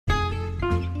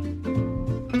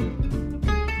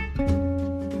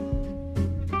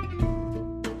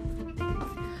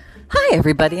Hi,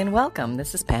 everybody, and welcome.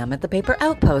 This is Pam at the Paper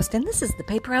Outpost, and this is the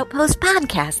Paper Outpost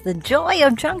podcast, the joy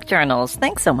of junk journals.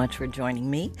 Thanks so much for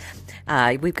joining me.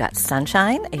 We've got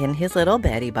Sunshine in his little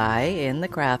Betty Bye in the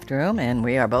craft room, and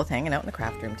we are both hanging out in the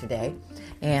craft room today.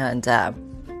 And I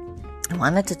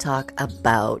wanted to talk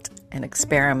about an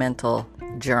experimental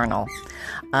journal.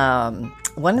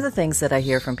 One of the things that I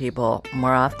hear from people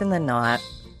more often than not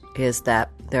is that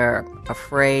they're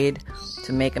afraid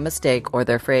to make a mistake or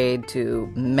they're afraid to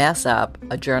mess up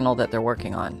a journal that they're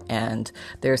working on. And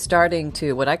they're starting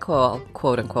to, what I call,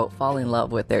 quote unquote, fall in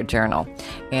love with their journal.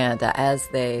 And as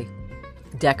they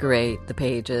decorate the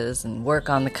pages and work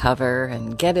on the cover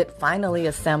and get it finally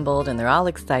assembled and they're all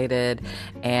excited,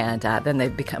 and then they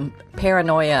become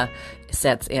paranoia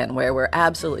sets in where we're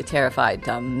absolutely terrified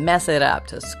to mess it up,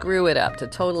 to screw it up, to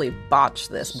totally botch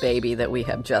this baby that we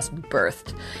have just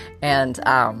birthed. And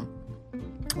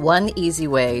one easy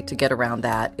way to get around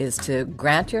that is to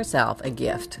grant yourself a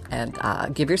gift and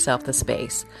give yourself the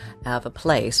space of a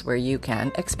place where you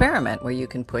can experiment, where you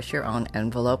can push your own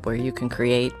envelope, where you can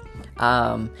create,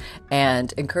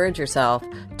 and encourage yourself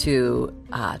to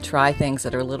try things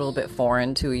that are a little bit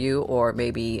foreign to you, or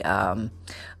maybe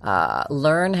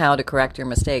learn how to correct your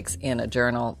mistakes in a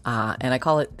journal. And I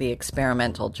call it the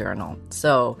experimental journal.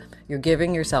 So you're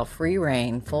giving yourself free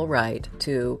rein, full right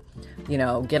to,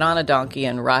 get on a donkey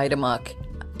and ride amok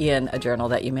in a journal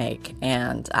that you make.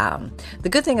 And the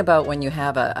good thing about when you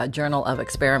have a journal of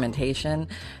experimentation,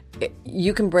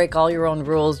 you can break all your own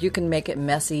rules. You can make it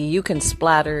messy. You can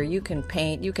splatter. You can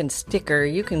paint. You can sticker.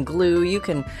 You can glue. You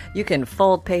can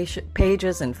fold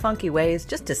pages in funky ways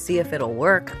just to see if it'll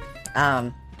work.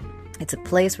 It's a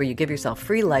place where you give yourself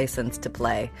free license to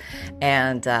play.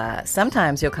 And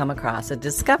sometimes you'll come across a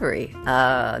discovery,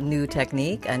 a new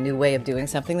technique, a new way of doing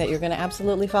something that you're going to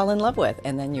absolutely fall in love with.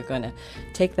 And then you're going to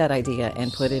take that idea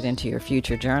and put it into your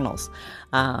future journals.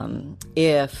 Now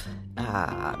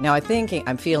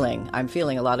I'm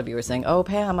feeling a lot of you are saying, "Oh,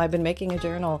 Pam, I've been making a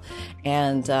journal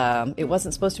and it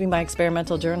wasn't supposed to be my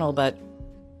experimental journal, but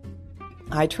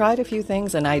I tried a few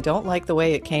things and I don't like the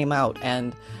way it came out."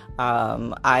 And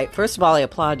first of all, I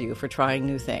applaud you for trying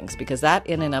new things, because that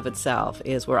in and of itself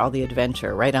is where all the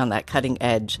adventure, right on that cutting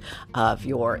edge of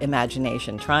your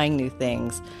imagination, trying new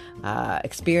things,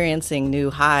 experiencing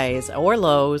new highs or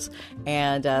lows,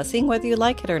 and seeing whether you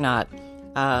like it or not.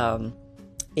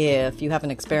 If you have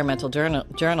an experimental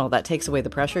journal that takes away the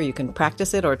pressure, you can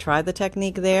practice it or try the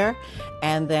technique there.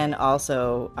 And then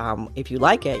also, if you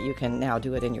like it, you can now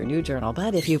do it in your new journal.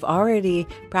 But if you've already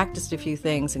practiced a few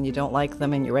things and you don't like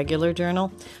them in your regular journal,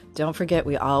 don't forget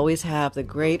we always have the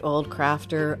great old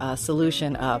crafter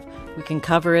solution of we can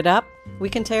cover it up, we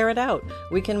can tear it out,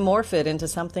 we can morph it into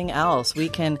something else, we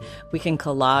can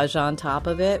collage on top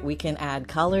of it, we can add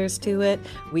colors to it,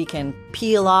 we can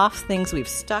peel off things we've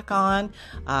stuck on,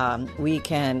 we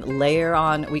can layer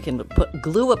on, we can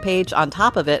glue a page on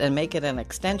top of it and make it an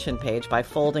extension page by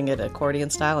folding it accordion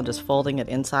style and just folding it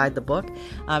inside the book.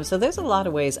 So there's a lot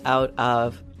of ways out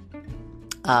of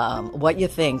what you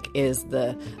think is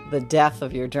the death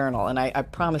of your journal. And I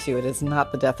promise you, it is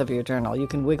not the death of your journal. You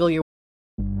can wiggle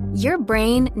Your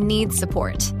brain needs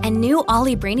support, and new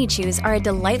Ollie Brainy Chews are a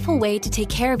delightful way to take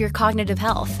care of your cognitive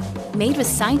health. Made with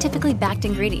scientifically backed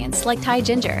ingredients like Thai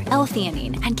ginger,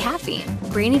 L-theanine, and caffeine,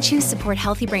 Brainy Chews support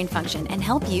healthy brain function and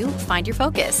help you find your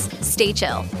focus, stay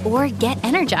chill, or get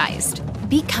energized.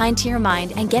 Be kind to your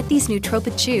mind and get these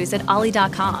nootropic chews at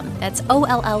ollie.com. That's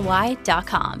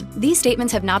OLLY.com. These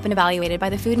statements have not been evaluated by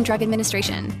the Food and Drug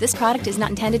Administration. This product is not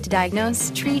intended to diagnose,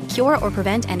 treat, cure, or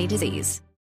prevent any disease.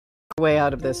 Way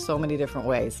out of this so many different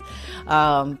ways.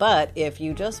 But if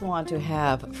you just want to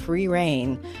have free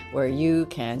reign where you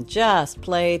can just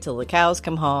play till the cows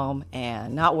come home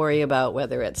and not worry about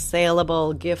whether it's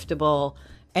saleable, giftable,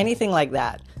 anything like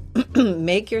that,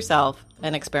 make yourself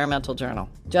an experimental journal.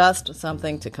 Just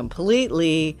something to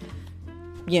completely,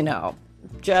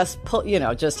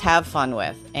 just have fun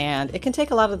with. And it can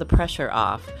take a lot of the pressure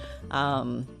off.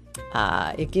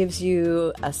 It gives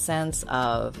you a sense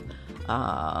of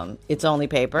it's only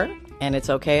paper, and it's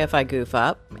okay if I goof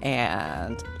up,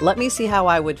 and let me see how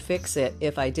I would fix it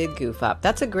if I did goof up.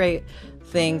 That's a great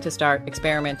thing to start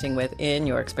experimenting with in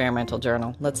your experimental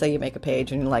journal. Let's say you make a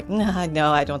page and you're like, nah,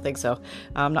 no, I don't think so.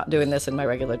 I'm not doing this in my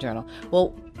regular journal.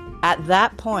 Well, at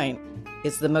that point,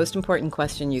 it's the most important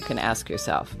question you can ask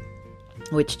yourself,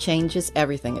 which changes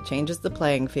everything. It changes the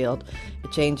playing field.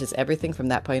 It changes everything from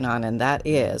that point on, and that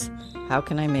is, how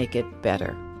can I make it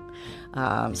better?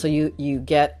 So you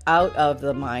get out of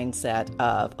the mindset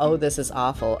of, oh, this is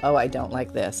awful. Oh, I don't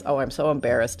like this. Oh, I'm so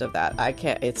embarrassed of that. I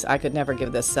could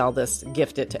never sell this,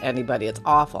 gift it to anybody. It's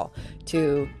awful.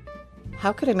 To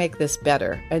how could I make this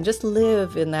better? And just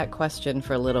live in that question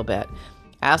for a little bit.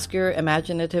 Ask your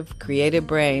imaginative, creative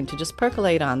brain to just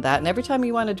percolate on that. And every time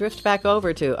you want to drift back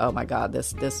over to, oh my God,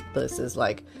 this is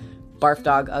like barf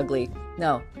dog ugly.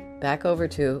 No, back over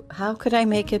to, how could I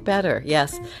make it better?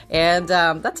 Yes. And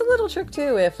that's a little trick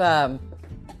too. If, I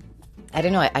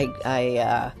don't know,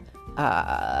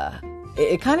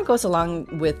 it kind of goes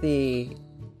along with the,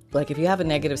 like if you have a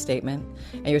negative statement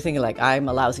and you're thinking like, I'm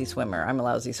a lousy swimmer.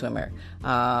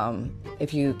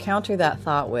 If you counter that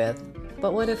thought with,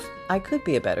 but what if I could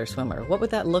be a better swimmer? What would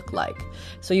that look like?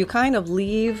 So you kind of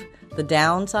leave the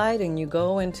downside and you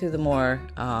go into the more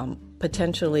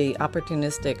potentially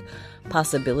opportunistic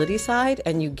possibility side,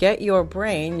 and you get your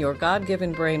brain, your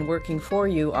God-given brain, working for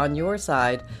you on your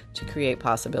side to create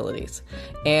possibilities.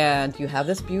 And you have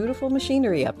this beautiful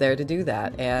machinery up there to do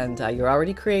that. And you're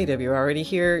already creative. You're already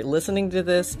here listening to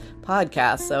this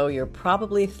podcast. So you're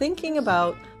probably thinking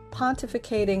about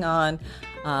pontificating on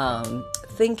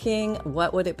thinking,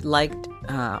 what would it like,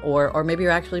 or maybe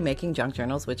you're actually making junk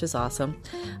journals, which is awesome.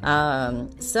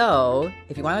 So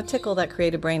if you want to tickle that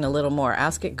creative brain a little more,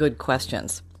 ask it good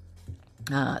questions.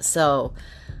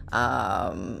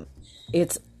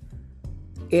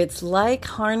 It's like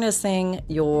harnessing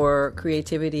your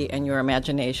creativity and your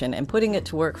imagination and putting it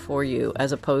to work for you,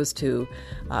 as opposed to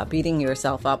beating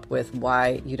yourself up with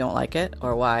why you don't like it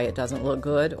or why it doesn't look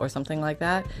good or something like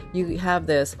that. You have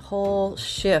this whole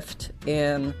shift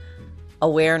in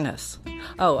awareness.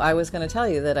 Oh, I was going to tell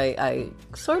you that I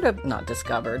sort of, not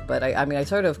discovered, but I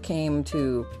sort of came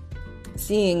to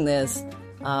seeing this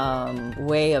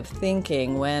way of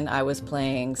thinking when I was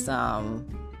playing some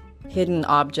hidden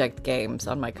object games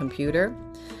on my computer.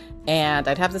 And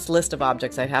I'd have this list of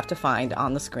objects I'd have to find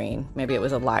on the screen. Maybe it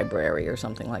was a library or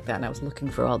something like that. And I was looking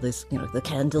for all this, the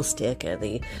candlestick and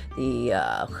the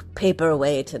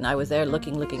paperweight. And I was there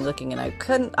looking, and I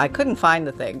couldn't find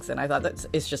the things. And I thought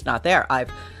it's just not there.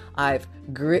 I've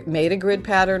made a grid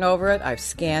pattern over it. I've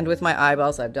scanned with my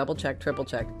eyeballs. I've double checked, triple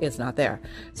checked. It's not there.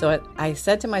 So I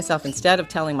said to myself, instead of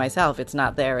telling myself it's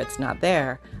not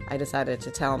there, I decided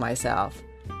to tell myself,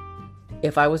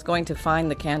 if I was going to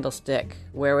find the candlestick,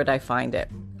 where would I find it?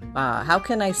 How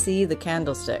can I see the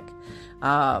candlestick?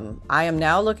 I am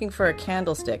now looking for a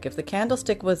candlestick. If the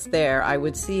candlestick was there, I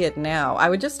would see it now. I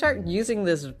would just start using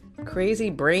this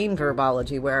crazy brain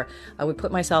verbology where I would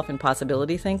put myself in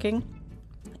possibility thinking.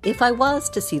 If I was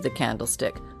to see the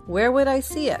candlestick, where would I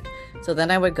see it? So then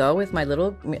I would go with my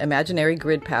little imaginary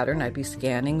grid pattern. I'd be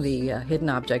scanning the hidden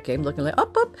object game, looking like,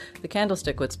 up, the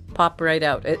candlestick would pop right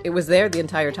out. It was there the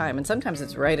entire time. And sometimes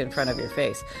it's right in front of your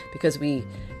face, because we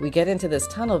get into this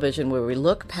tunnel vision where we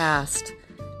look past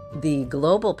the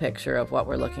global picture of what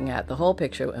we're looking at, the whole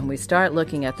picture, and we start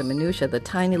looking at the minutia, the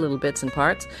tiny little bits and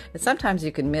parts. And sometimes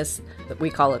you can miss, we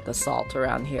call it the salt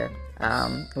around here.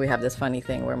 We have this funny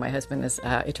thing where my husband is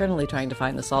eternally trying to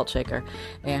find the salt shaker,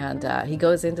 and he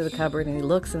goes into the cupboard and he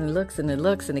looks and he looks and he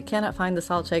looks and he cannot find the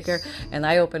salt shaker, and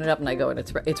I open it up and I go, and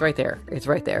it's right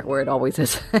there where it always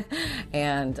is.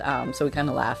 And so we kind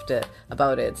of laughed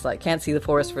about it. It's like, can't see the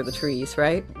forest for the trees,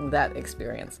 right? That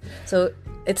experience. So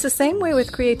it's the same way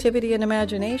with creativity and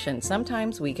imagination.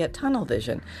 Sometimes we get tunnel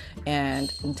vision,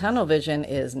 and tunnel vision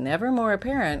is never more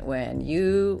apparent when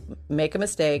you make a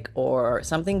mistake or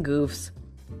something goofs.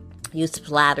 You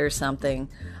splatter something.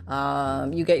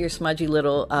 You get your smudgy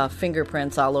little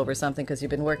fingerprints all over something because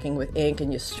you've been working with ink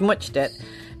and you smooched it.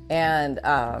 And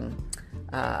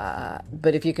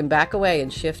but if you can back away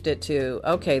and shift it to,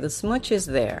 okay, the smudge is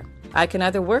there. I can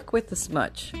either work with the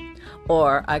smudge,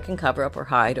 or I can cover up or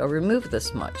hide or remove the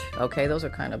smudge. Okay, those are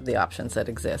kind of the options that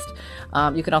exist.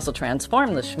 You can also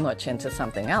transform the smudge into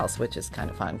something else, which is kind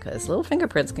of fun, because little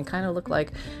fingerprints can kind of look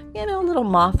like, little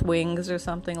moth wings or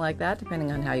something like that,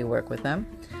 depending on how you work with them.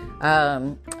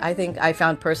 I think I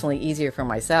found personally easier for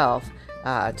myself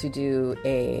to do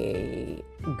a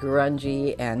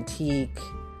grungy, antique,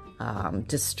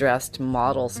 distressed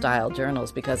model style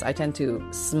journals, because I tend to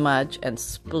smudge and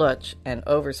splutch and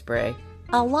overspray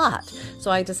a lot. So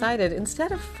I decided,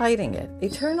 instead of fighting it,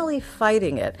 eternally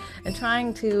fighting it and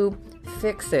trying to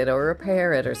fix it or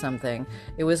repair it or something,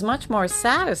 it was much more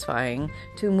satisfying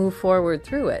to move forward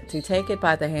through it, to take it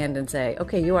by the hand and say,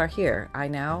 okay, you are here. I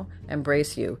now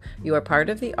embrace you. You are part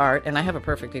of the art. And I have a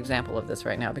perfect example of this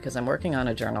right now, because I'm working on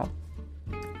a journal.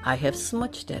 I have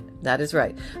smooched it. That is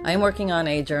right. I am working on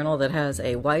a journal that has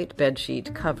a white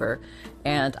bedsheet cover,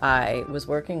 and I was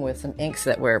working with some inks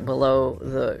that were below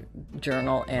the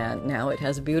journal, and now it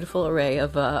has a beautiful array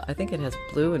of, I think it has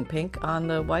blue and pink on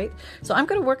the white. So I'm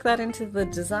going to work that into the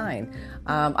design.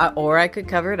 Or I could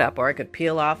cover it up, or I could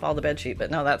peel off all the bedsheet, but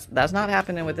no, that's not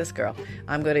happening with this girl.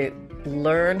 I'm going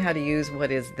learn how to use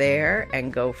what is there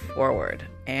and go forward.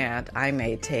 And I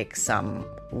may take some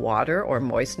water or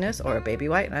moistness or a baby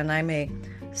white, and I may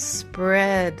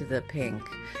spread the pink,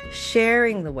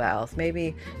 sharing the wealth,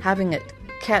 maybe having it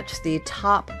catch the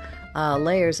top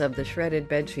layers of the shredded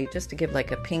bedsheet just to give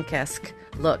like a pink-esque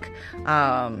look.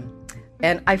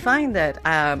 And I find that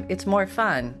it's more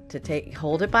fun to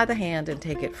hold it by the hand and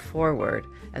take it forward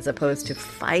as opposed to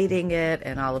fighting it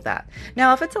and all of that.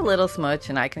 Now, if it's a little smudge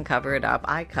and I can cover it up,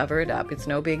 I cover it up. It's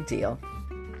no big deal.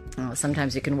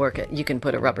 Sometimes you can work it. You can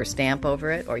put a rubber stamp over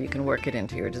it, or you can work it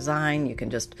into your design. You can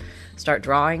just start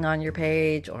drawing on your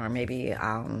page, or maybe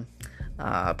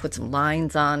put some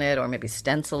lines on it, or maybe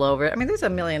stencil over it. I mean, there's a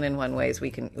million and one ways we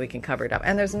can cover it up,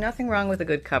 and there's nothing wrong with a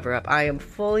good cover up. I am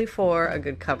fully for a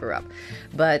good cover up,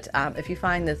 but if you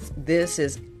find this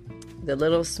is the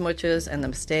little smooches and the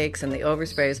mistakes and the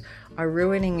oversprays are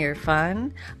ruining your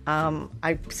fun,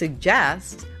 I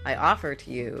offer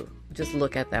to you, just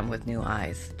look at them with new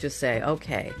eyes. Just say,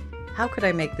 okay, how could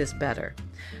I make this better?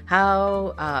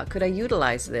 How could I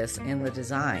utilize this in the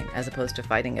design as opposed to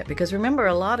fighting it? Because remember,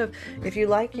 if you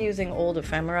like using old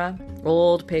ephemera,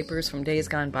 old papers from days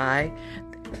gone by,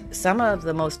 some of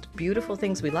the most beautiful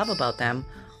things we love about them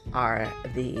are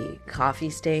the coffee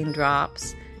stain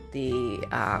drops, the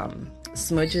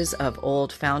smudges of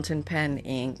old fountain pen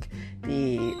ink,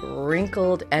 the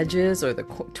wrinkled edges or the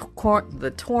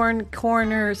torn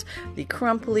corners, the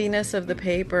crumpliness of the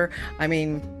paper. I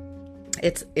mean,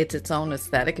 it's its own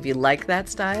aesthetic. If you like that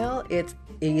style, it's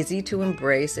easy to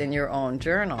embrace in your own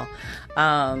journal.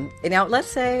 Now, let's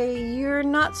say you're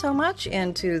not so much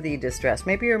into the distress.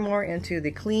 Maybe you're more into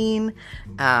the clean,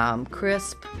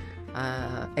 crisp,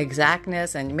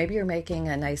 exactness, and maybe you're making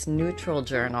a nice neutral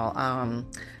journal,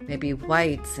 maybe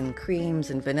whites and creams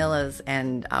and vanillas,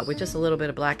 and with just a little bit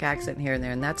of black accent here and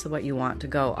there, and that's what you want to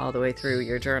go all the way through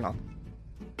your journal.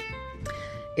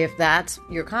 If that's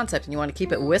your concept and you want to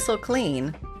keep it whistle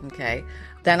clean, okay,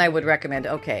 then I would recommend,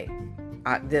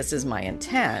 this is my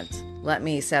intent. Let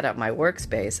me set up my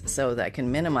workspace so that I can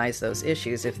minimize those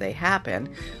issues if they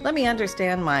happen. Let me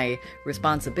understand my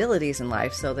responsibilities in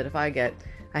life so that if I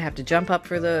have to jump up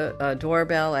for the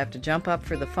doorbell, I have to jump up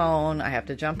for the phone, I have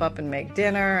to jump up and make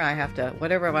dinner,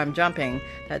 whatever I'm jumping,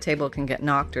 that table can get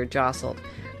knocked or jostled.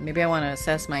 Maybe I want to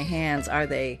assess my hands. Are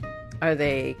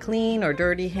they clean or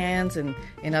dirty hands? And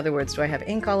in other words, do I have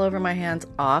ink all over my hands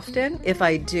often? If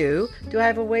I do I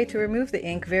have a way to remove the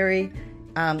ink very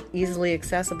easily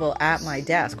accessible at my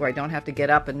desk, where I don't have to get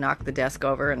up and knock the desk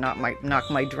over and knock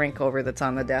my drink over that's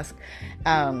on the desk?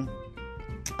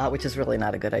 Which is really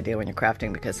not a good idea when you're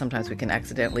crafting, because sometimes we can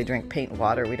accidentally drink paint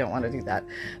water. We don't want to do that.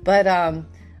 But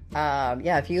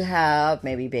if you have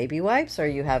maybe baby wipes, or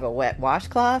you have a wet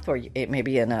washcloth, or it may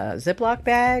be in a Ziploc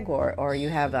bag, or you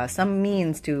have some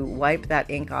means to wipe that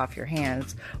ink off your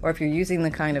hands, or if you're using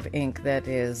the kind of ink that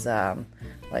is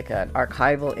like an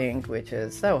archival ink, which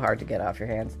is so hard to get off your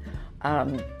hands.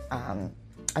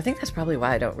 I think that's probably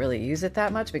why I don't really use it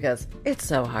that much, because it's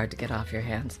so hard to get off your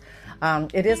hands.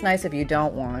 It is nice if you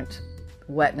don't want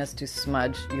wetness to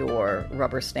smudge your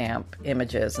rubber stamp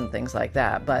images and things like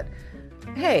that. But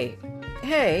hey,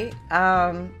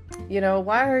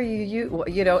 why are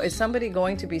is somebody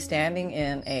going to be standing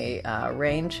in a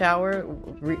rain shower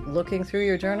looking through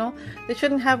your journal? They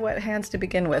shouldn't have wet hands to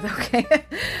begin with, okay?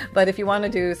 But if you want to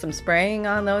do some spraying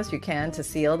on those, you can, to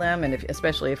seal them. And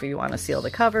especially if you want to seal the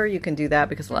cover, you can do that,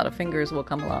 because a lot of fingers will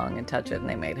come along and touch it, and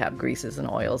they may have greases and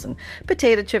oils and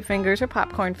potato chip fingers or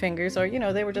popcorn fingers, or,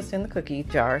 they were just in the cookie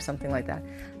jar or something like that.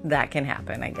 That can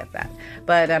happen, I get that.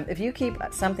 But if you keep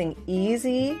something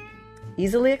easily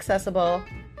accessible,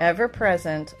 ever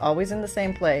present, always in the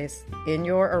same place, in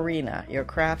your arena, your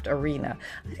craft arena.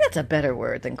 I think that's a better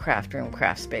word than craft room,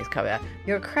 craft space.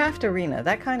 Your craft arena,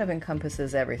 that kind of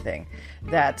encompasses everything.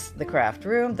 That's the craft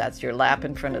room, that's your lap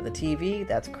in front of the TV,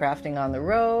 that's crafting on the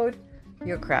road,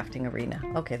 your crafting arena.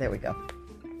 Okay, there we go.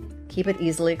 Keep it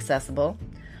easily accessible.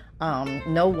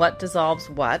 Know what dissolves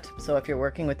what. So if you're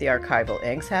working with the archival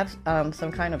inks, have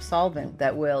some kind of solvent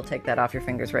that will take that off your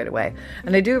fingers right away.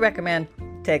 And I do recommend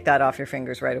take that off your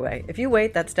fingers right away. If you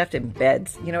wait, that stuff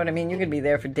embeds. You know what I mean? You're going to be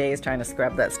there for days trying to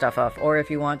scrub that stuff off. Or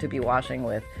if you want to be washing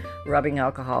with rubbing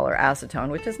alcohol or acetone,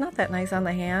 which is not that nice on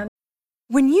the hand.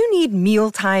 When you need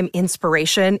mealtime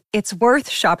inspiration, it's worth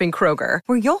shopping Kroger,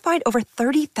 where you'll find over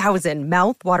 30,000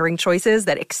 mouth-watering choices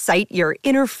that excite your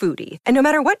inner foodie. And no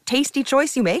matter what tasty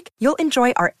choice you make, you'll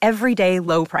enjoy our everyday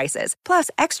low prices, plus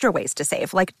extra ways to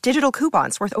save, like digital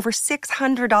coupons worth over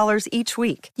 $600 each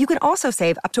week. You can also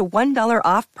save up to $1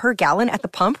 off per gallon at the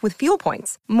pump with fuel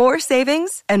points. More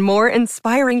savings and more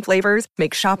inspiring flavors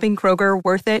make shopping Kroger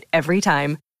worth it every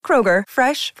time. Kroger,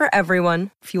 fresh for everyone.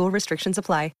 Fuel restrictions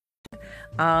apply.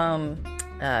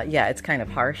 Yeah, it's kind of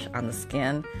harsh on the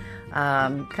skin.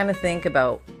 Kind of think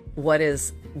about what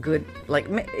is good. Like,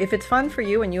 if it's fun for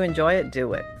you and you enjoy it,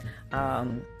 do it.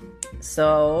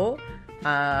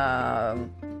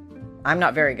 I'm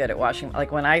not very good at washing.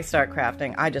 Like, when I start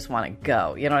crafting, I just want to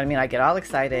go. You know what I mean? I get all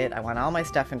excited. I want all my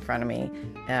stuff in front of me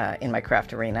in my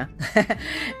craft arena.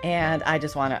 And I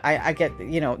just want to, I get,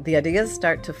 the ideas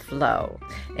start to flow.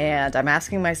 And I'm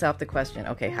asking myself the question,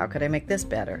 okay, how could I make this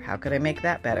better? How could I make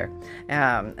that better?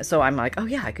 So I'm like, oh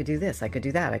yeah, I could do this. I could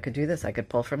do that. I could do this. I could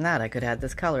pull from that. I could add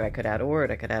this color. I could add a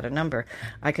word. I could add a number.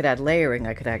 I could add layering.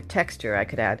 I could add texture. I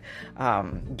could add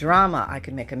drama. I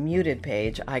could make a muted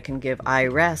page. I can give I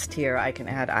rest here. I can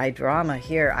add I drama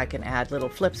here. I can add little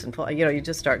flips and pull. You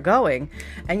just start going,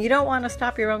 and you don't want to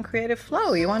stop your own creative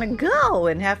flow. You want to go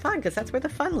and have fun, because that's where the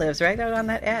fun lives, right out on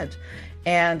that edge.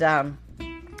 And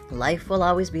life will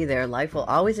always be there. Life will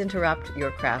always interrupt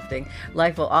your crafting.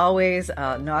 Life will always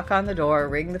knock on the door,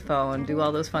 ring the phone, do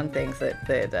all those fun things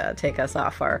that take us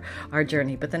off our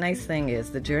journey. But the nice thing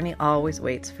is the journey always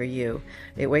waits for you.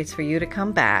 It waits for you to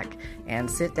come back and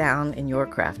sit down in your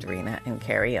craft arena and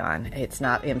carry on. It's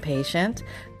not impatient.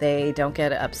 They don't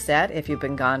get upset if you've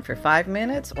been gone for 5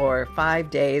 minutes or 5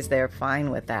 days. They're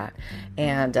fine with that.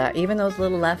 And even those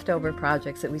little leftover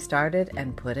projects that we started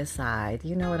and put aside,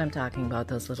 you know what I'm talking about,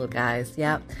 those little guys.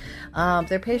 Yeah.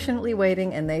 They're patiently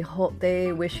waiting, and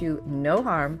they wish you no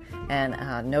harm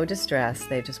and no distress.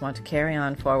 They just want to carry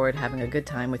on forward, having a good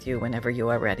time with you whenever you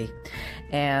are ready.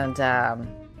 And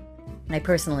I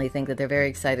personally think that they're very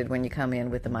excited when you come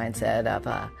in with the mindset of,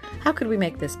 how could we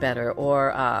make this better?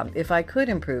 Or if I could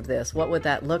improve this, what would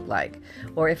that look like?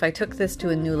 Or if I took this to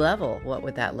a new level, what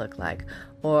would that look like?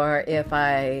 Or if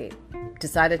I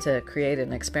decided to create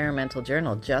an experimental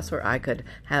journal just where I could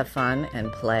have fun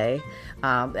and play.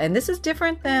 And this is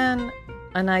different than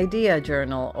an idea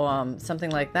journal or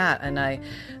something like that. And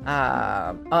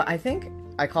I think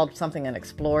I called something an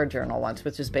explore journal once,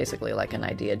 which is basically like an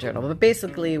idea journal, but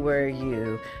basically where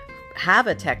you have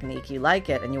a technique, you like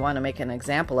it, and you want to make an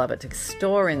example of it to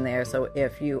store in there. So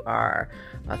if you are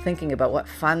thinking about what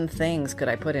fun things could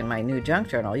I put in my new junk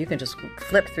journal, you can just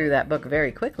flip through that book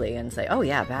very quickly and say, oh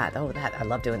yeah, that, I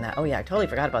love doing that. Oh yeah, I totally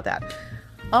forgot about that.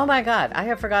 Oh my God, I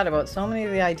have forgot about so many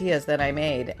of the ideas that I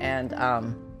made. And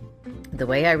the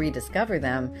way I rediscover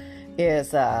them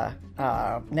is, now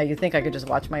you think I could just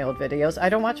watch my old videos. I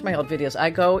don't watch my old videos. I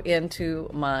go into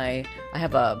I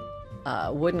have a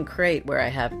wooden crate where I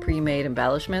have pre-made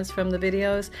embellishments from the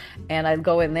videos, and I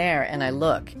go in there and I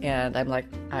look, and I'm like,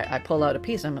 I pull out a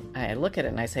piece, and I look at it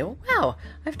and I say, well, wow,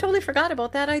 I've totally forgot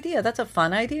about that idea. That's a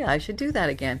fun idea. I should do that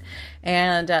again.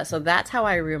 And so that's how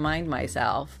I remind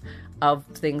myself of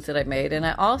things that I've made. And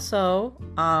I also,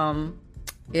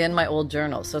 in my old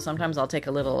journals. So sometimes I'll take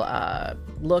a little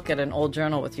look at an old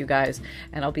journal with you guys,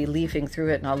 and I'll be leafing through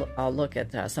it, and I'll look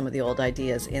at some of the old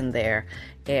ideas in there.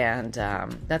 And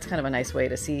that's kind of a nice way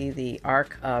to see the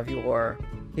arc of your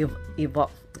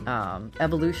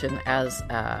evolution as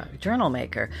a journal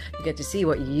maker. You get to see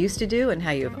what you used to do and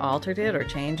how you've altered it or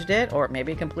changed it, or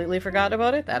maybe completely forgot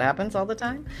about it. That happens all the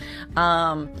time.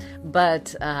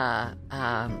 But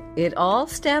it all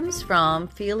stems from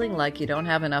feeling like you don't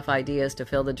have enough ideas to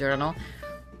fill the journal.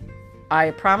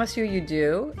 I promise you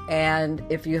do. And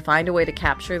if you find a way to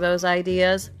capture those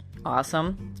ideas,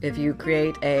 awesome. If you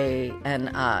create an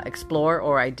explore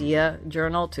or idea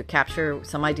journal to capture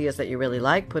some ideas that you really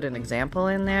like, put an example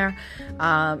in there.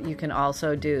 You can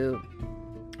also do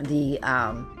the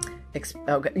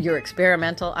your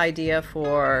experimental idea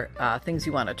for things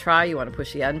you want to try. You want to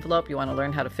push the envelope. You want to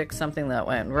learn how to fix something that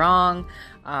went wrong.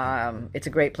 It's a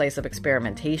great place of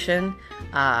experimentation.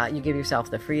 You give yourself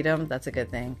the freedom. That's a good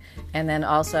thing. And then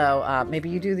also maybe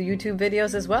you do the YouTube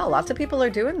videos as well. Lots of people are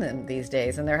doing them these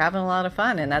days, and they're having a lot of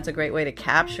fun. And that's a great way to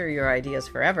capture your ideas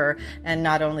forever, and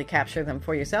not only capture them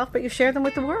for yourself, but you share them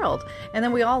with the world. And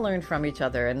then we all learn from each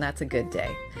other, and that's a good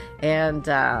day. And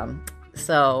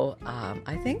so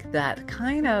I think that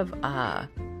kind of,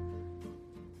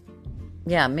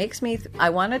 makes me, I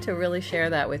wanted to really share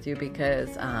that with you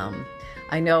because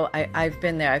I know I've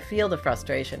been there. I feel the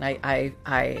frustration. I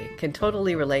can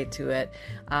totally relate to it.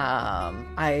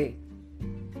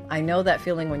 I know that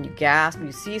feeling when you gasp,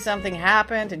 you see something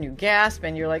happened and you gasp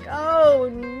and you're like, oh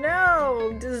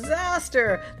no,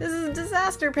 disaster. This is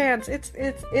disaster pants.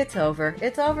 It's over.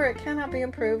 It's over. It cannot be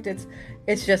improved.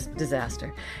 It's just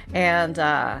disaster. And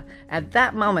at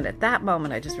that moment,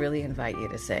 I just really invite you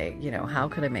to say, how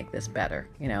could I make this better?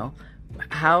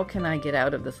 How can I get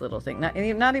out of this little thing? Not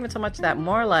even so much that,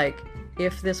 more like,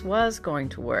 if this was going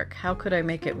to work? How could I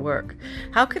make it work?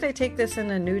 How could I take this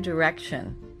in a new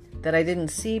direction that I didn't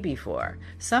see before?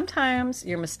 Sometimes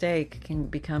your mistake can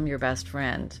become your best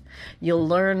friend. You'll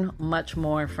learn much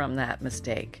more from that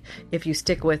mistake if you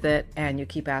stick with it and you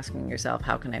keep asking yourself,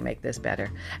 how can I make this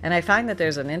better? And I find that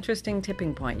there's an interesting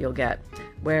tipping point you'll get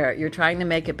where you're trying to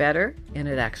make it better and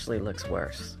it actually looks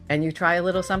worse. And you try a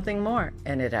little something more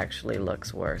and it actually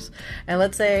looks worse. And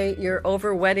let's say you're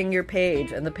over-wetting your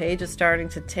page and the page is starting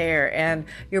to tear and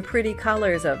your pretty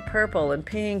colors of purple and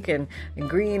pink and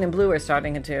green and blue are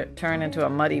starting to turn into a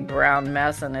muddy brown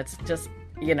mess, and it's just,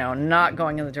 not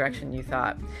going in the direction you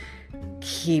thought.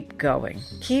 Keep going,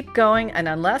 and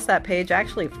unless that page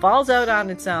actually falls out on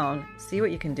its own, see what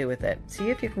you can do with it. See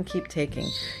if you can keep taking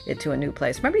it to a new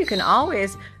place. Remember, you can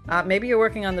always, maybe you're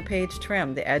working on the page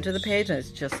trim, the edge of the page, and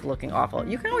it's just looking awful.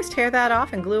 You can always tear that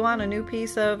off and glue on a new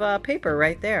piece of paper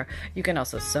right there. You can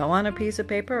also sew on a piece of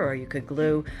paper, or you could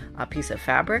glue a piece of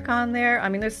fabric on there. I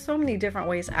mean, there's so many different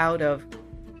ways out of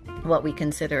what we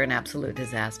consider an absolute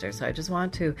disaster. So I just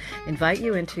want to invite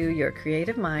you into your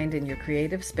creative mind and your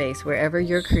creative space, wherever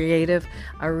your creative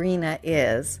arena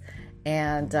is,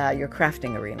 and your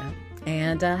crafting arena,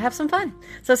 and have some fun.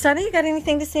 So Sunny, you got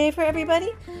anything to say for everybody?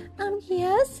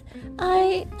 Yes.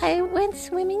 I went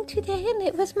swimming today and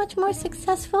it was much more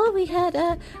successful. We had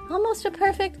almost a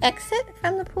perfect exit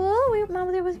from the pool.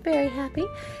 Mother was very happy.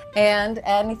 And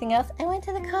anything else? I went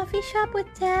to the coffee shop with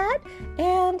Dad,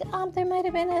 and there might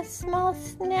have been a small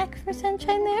snack for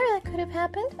Sunshine there. That could have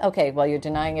happened. Okay, well, you're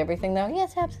denying everything, though?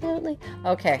 Yes, absolutely.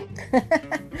 Okay.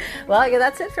 Well, yeah,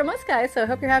 that's it from us, guys. So I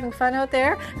hope you're having fun out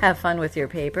there. Have fun with your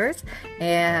papers.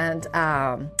 And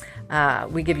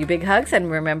we give you big hugs.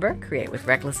 And remember, create with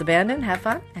reckless abandon. Have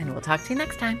fun. And we'll talk to you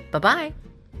next time. Bye-bye.